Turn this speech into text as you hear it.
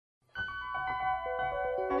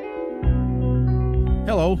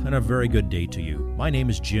Hello, and a very good day to you. My name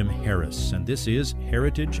is Jim Harris, and this is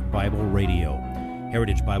Heritage Bible Radio.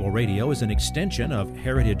 Heritage Bible Radio is an extension of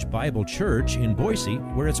Heritage Bible Church in Boise,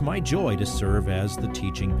 where it's my joy to serve as the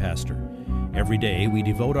teaching pastor. Every day, we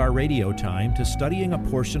devote our radio time to studying a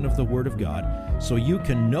portion of the Word of God so you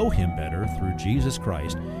can know Him better through Jesus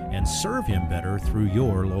Christ and serve Him better through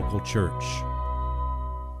your local church.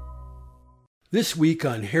 This week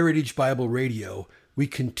on Heritage Bible Radio, we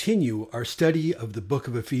continue our study of the book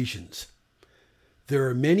of Ephesians. There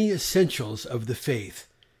are many essentials of the faith.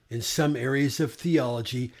 In some areas of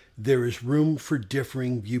theology, there is room for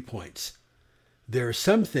differing viewpoints. There are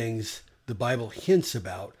some things the Bible hints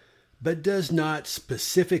about, but does not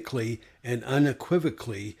specifically and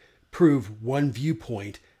unequivocally prove one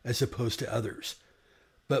viewpoint as opposed to others.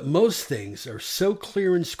 But most things are so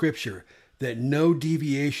clear in Scripture that no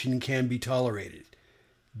deviation can be tolerated.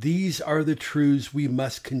 These are the truths we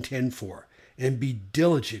must contend for and be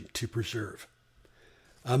diligent to preserve.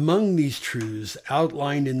 Among these truths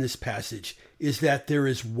outlined in this passage is that there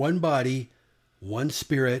is one body, one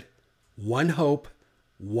Spirit, one hope,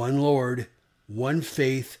 one Lord, one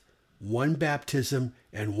faith, one baptism,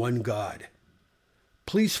 and one God.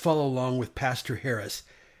 Please follow along with Pastor Harris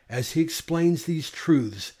as he explains these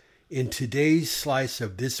truths in today's slice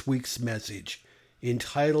of this week's message,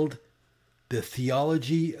 entitled The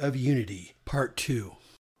Theology of Unity, Part 2.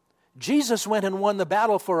 Jesus went and won the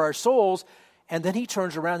battle for our souls, and then he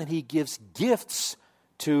turns around and he gives gifts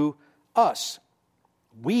to us.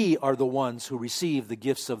 We are the ones who receive the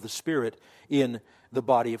gifts of the Spirit in the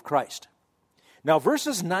body of Christ. Now,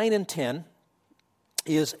 verses 9 and 10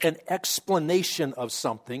 is an explanation of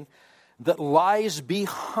something that lies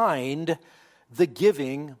behind the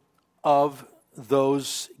giving of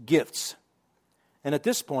those gifts. And at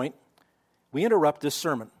this point, we interrupt this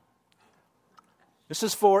sermon. This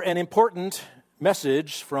is for an important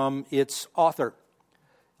message from its author.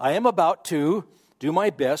 I am about to do my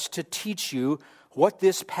best to teach you what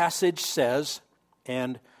this passage says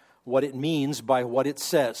and what it means by what it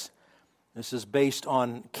says. This is based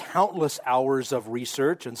on countless hours of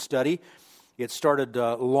research and study. It started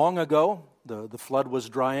long ago. The flood was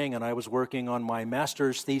drying, and I was working on my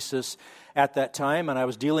master's thesis at that time, and I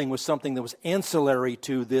was dealing with something that was ancillary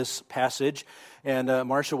to this passage. And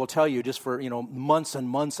Marcia will tell you, just for months and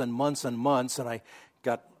months and months and months, and I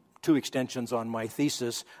got 2 extensions on my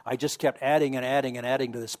thesis, I just kept adding and adding and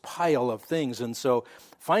adding to this pile of things, and so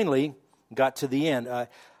finally got to the end.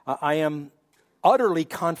 I am utterly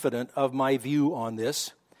confident of my view on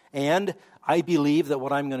this, and I believe that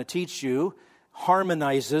what I'm going to teach you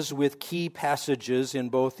harmonizes with key passages in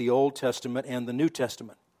both the Old Testament and the New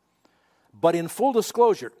Testament. But in full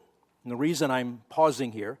disclosure, and the reason I'm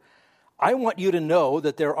pausing here, I want you to know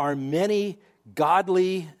that there are many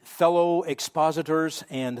godly fellow expositors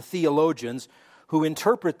and theologians who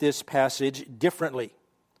interpret this passage differently.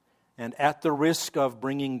 And at the risk of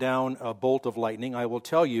bringing down a bolt of lightning, I will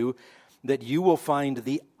tell you that you will find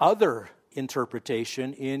the other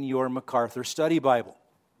interpretation in your MacArthur Study Bible.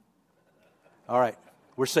 All right,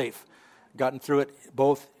 we're safe. Gotten through it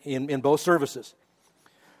both in both services.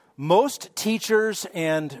 Most teachers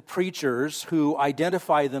and preachers who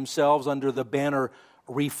identify themselves under the banner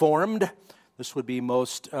Reformed, this would be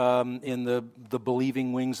most in the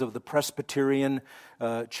believing wings of the Presbyterian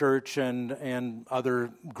Church and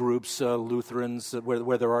other groups, Lutherans,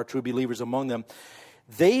 where there are true believers among them,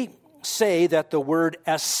 they say that the word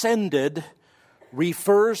ascended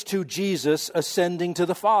refers to Jesus ascending to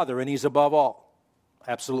the Father, and He's above all.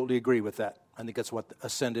 I absolutely agree with that. I think that's what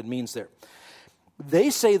ascended means there. They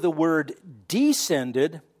say the word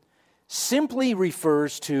descended simply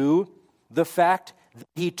refers to the fact that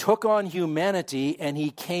He took on humanity and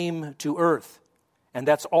He came to earth. And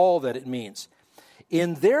that's all that it means.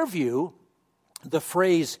 In their view, the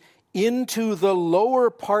phrase into the lower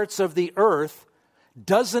parts of the earth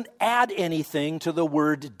doesn't add anything to the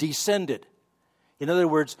word descended. In other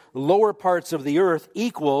words, lower parts of the earth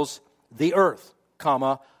equals the earth,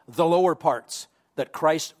 the lower parts, that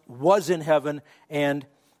Christ was in heaven and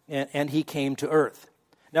He came to earth.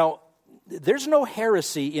 Now, there's no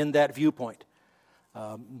heresy in that viewpoint.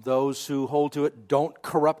 Those who hold to it don't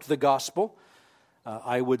corrupt the gospel.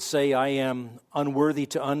 I would say I am unworthy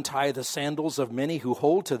to untie the sandals of many who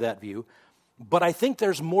hold to that view, but I think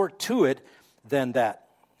there's more to it than that,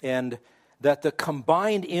 and that the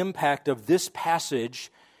combined impact of this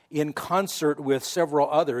passage in concert with several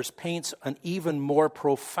others paints an even more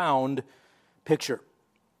profound picture.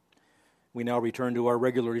 We now return to our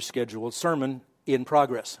regularly scheduled sermon in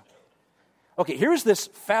progress. Okay, here's this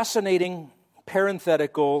fascinating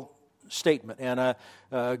parenthetical statement, and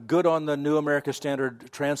good on the New American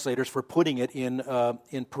Standard translators for putting it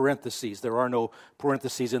in parentheses. There are no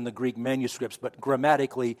parentheses in the Greek manuscripts, but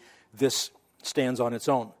grammatically this stands on its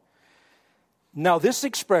own. Now this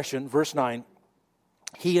expression, verse 9,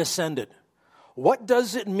 he ascended. What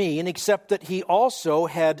does it mean except that he also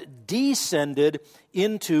had descended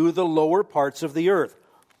into the lower parts of the earth?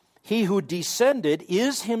 He who descended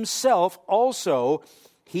is himself also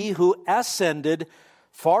he who ascended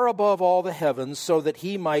far above all the heavens so that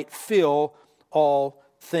he might fill all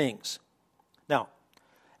things. Now,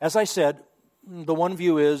 as I said, the one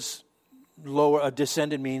view is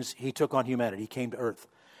descended means he took on humanity, he came to earth.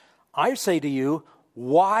 I say to you,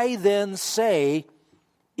 why then say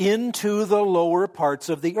into the lower parts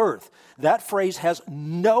of the earth? That phrase has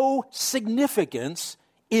no significance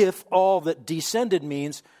if all that descended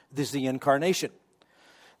means is the incarnation.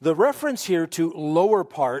 The reference here to lower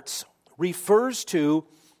parts refers to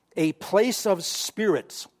a place of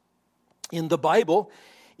spirits. In the Bible,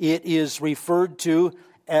 it is referred to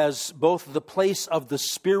as both the place of the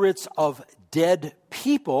spirits of dead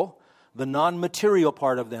people, the non-material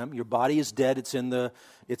part of them. Your body is dead; it's in the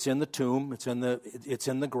tomb, it's in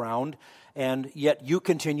the ground, and yet you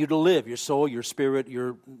continue to live. Your soul, your spirit,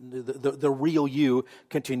 the real you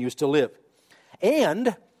continues to live.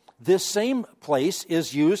 And this same place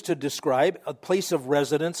is used to describe a place of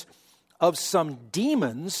residence of some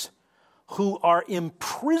demons who are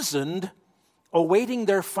imprisoned awaiting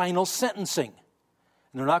their final sentencing.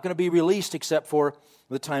 And they're not going to be released except for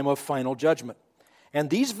the time of final judgment.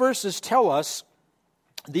 And these verses tell us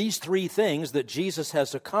these three things that Jesus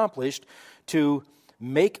has accomplished to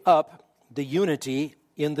make up the unity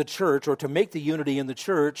in the church, or to make the unity in the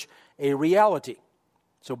church a reality.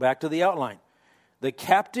 So back to the outline. The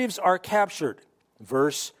captives are captured.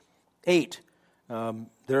 Verse 8.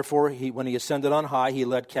 Therefore, when he ascended on high, he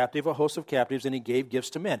led captive a host of captives, and he gave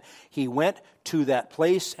gifts to men. He went to that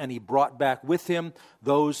place, and he brought back with him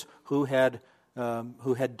those who had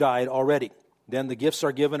died already. Then the gifts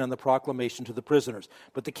are given, and the proclamation to the prisoners.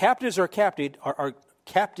 But the captives are captured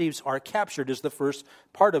is the first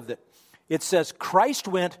part of it. It says Christ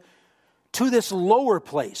went to this lower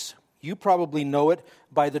place. You probably know it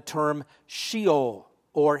by the term Sheol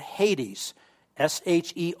or Hades.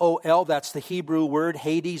 S-H-E-O-L, that's the Hebrew word.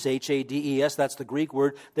 Hades, H-A-D-E-S, that's the Greek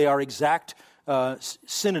word. They are exact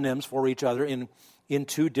synonyms for each other in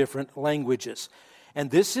two different languages. And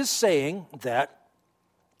this is saying that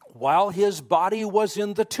while his body was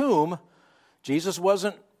in the tomb, Jesus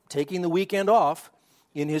wasn't taking the weekend off.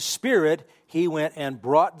 In his spirit, he went and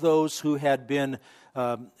brought those who had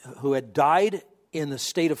died in the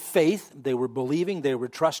state of faith. They were believing, they were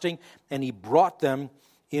trusting, and he brought them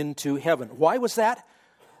into heaven. Why was that?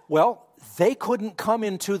 Well, they couldn't come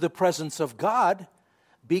into the presence of God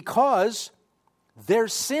because their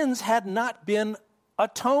sins had not been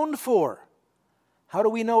atoned for. How do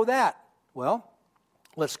we know that? Well,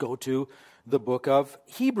 let's go to the book of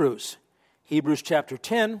Hebrews. Hebrews chapter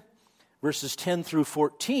 10, verses 10 through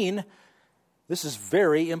 14. This is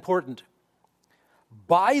very important.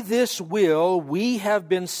 By this will we have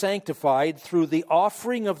been sanctified through the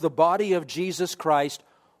offering of the body of Jesus Christ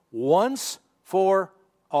once for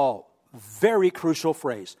all. Very crucial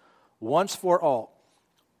phrase. Once for all.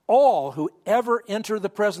 All who ever enter the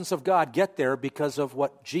presence of God get there because of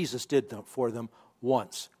what Jesus did for them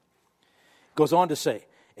once. Goes on to say,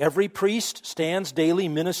 every priest stands daily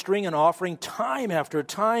ministering and offering time after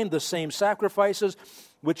time the same sacrifices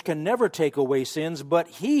which can never take away sins, but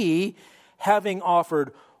he, having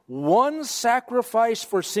offered one sacrifice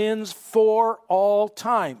for sins for all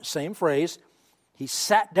time. Same phrase. He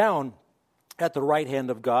sat down at the right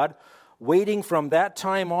hand of God, waiting from that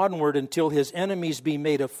time onward until his enemies be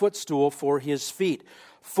made a footstool for his feet.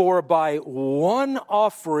 For by one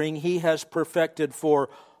offering he has perfected for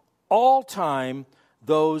all time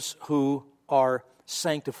those who are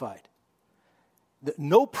sanctified.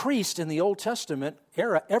 No priest in the Old Testament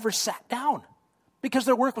era ever sat down because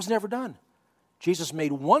their work was never done. Jesus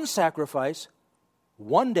made one sacrifice,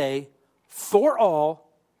 one day, for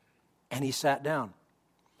all, and he sat down.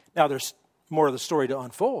 Now, there's more of the story to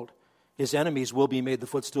unfold. His enemies will be made the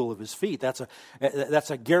footstool of his feet. That's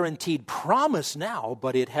a guaranteed promise now,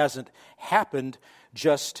 but it hasn't happened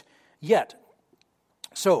just yet.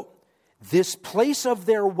 So, this place of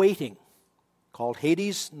their waiting, called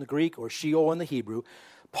Hades in the Greek or Sheol in the Hebrew,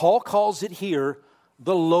 Paul calls it here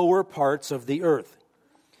the lower parts of the earth.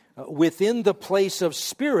 Within the place of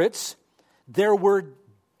spirits, there were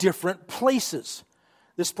different places.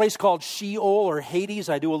 This place called Sheol or Hades,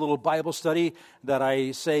 I do a little Bible study that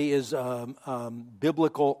I say is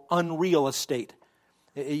biblical unreal estate.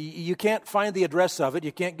 You can't find the address of it.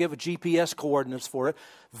 You can't give a GPS coordinates for it.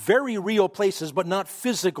 Very real places, but not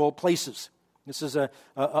physical places. This is a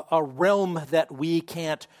realm that we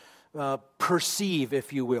can't perceive,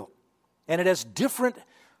 if you will. And it has different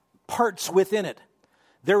parts within it.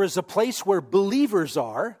 There is a place where believers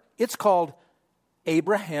are. It's called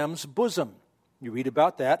Abraham's bosom. You read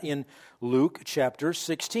about that in Luke chapter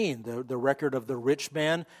 16, the record of the rich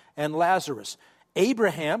man and Lazarus.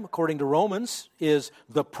 Abraham, according to Romans, is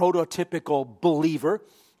the prototypical believer.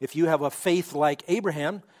 If you have a faith like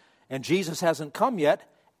Abraham and Jesus hasn't come yet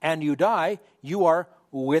and you die, you are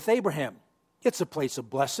with Abraham. It's a place of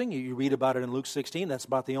blessing. You read about it in Luke 16. That's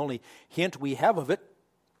about the only hint we have of it.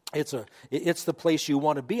 It's the place you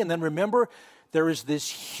want to be. And then remember, there is this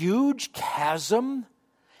huge chasm,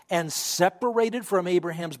 and separated from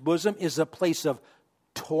Abraham's bosom is a place of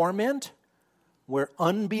torment where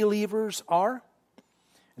unbelievers are.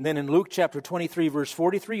 And then in Luke chapter 23, verse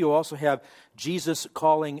 43, you also have Jesus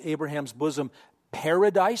calling Abraham's bosom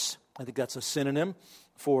paradise. I think that's a synonym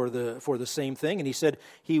for the same thing. And he said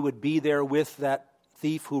he would be there with that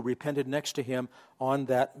thief who repented next to him on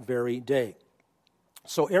that very day.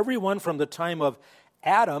 So everyone from the time of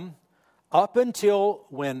Adam up until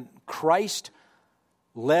when Christ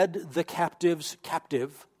led the captives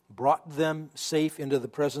captive, brought them safe into the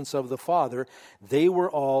presence of the Father, they were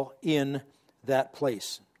all in that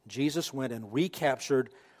place. Jesus went and recaptured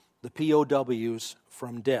the POWs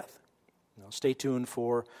from death. Now, stay tuned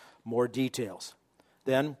for more details.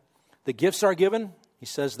 Then the gifts are given. He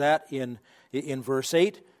says that in verse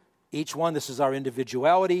 8. Each one, this is our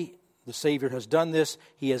individuality. The Savior has done this.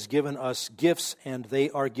 He has given us gifts, and they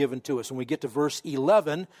are given to us. When we get to verse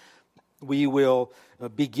 11, we will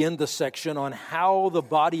begin the section on how the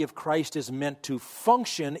body of Christ is meant to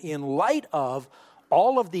function in light of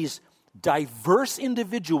all of these diverse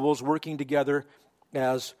individuals working together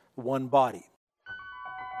as one body.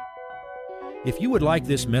 If you would like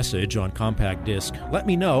this message on compact disc, let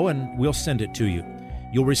me know and we'll send it to you.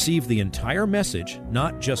 You'll receive the entire message,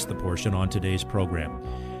 not just the portion on today's program.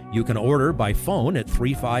 You can order by phone at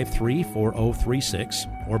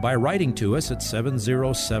 353-4036 or by writing to us at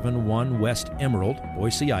 7071 West Emerald,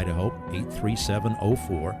 Boise, Idaho,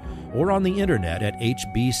 83704, or on the internet at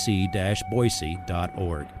hbc-boise.org.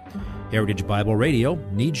 Heritage Bible Radio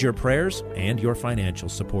needs your prayers and your financial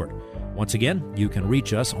support. Once again, you can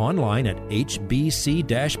reach us online at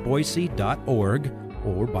hbc-boise.org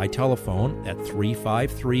or by telephone at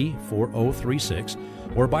 353-4036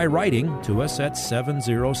 or by writing to us at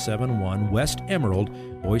 7071 West Emerald,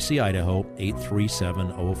 Boise, Idaho,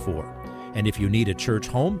 83704. And if you need a church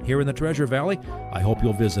home here in the Treasure Valley, I hope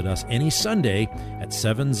you'll visit us any Sunday at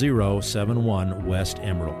 7071 West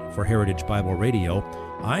Emerald. For Heritage Bible Radio,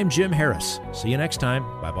 I'm Jim Harris. See you next time.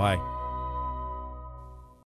 Bye-bye.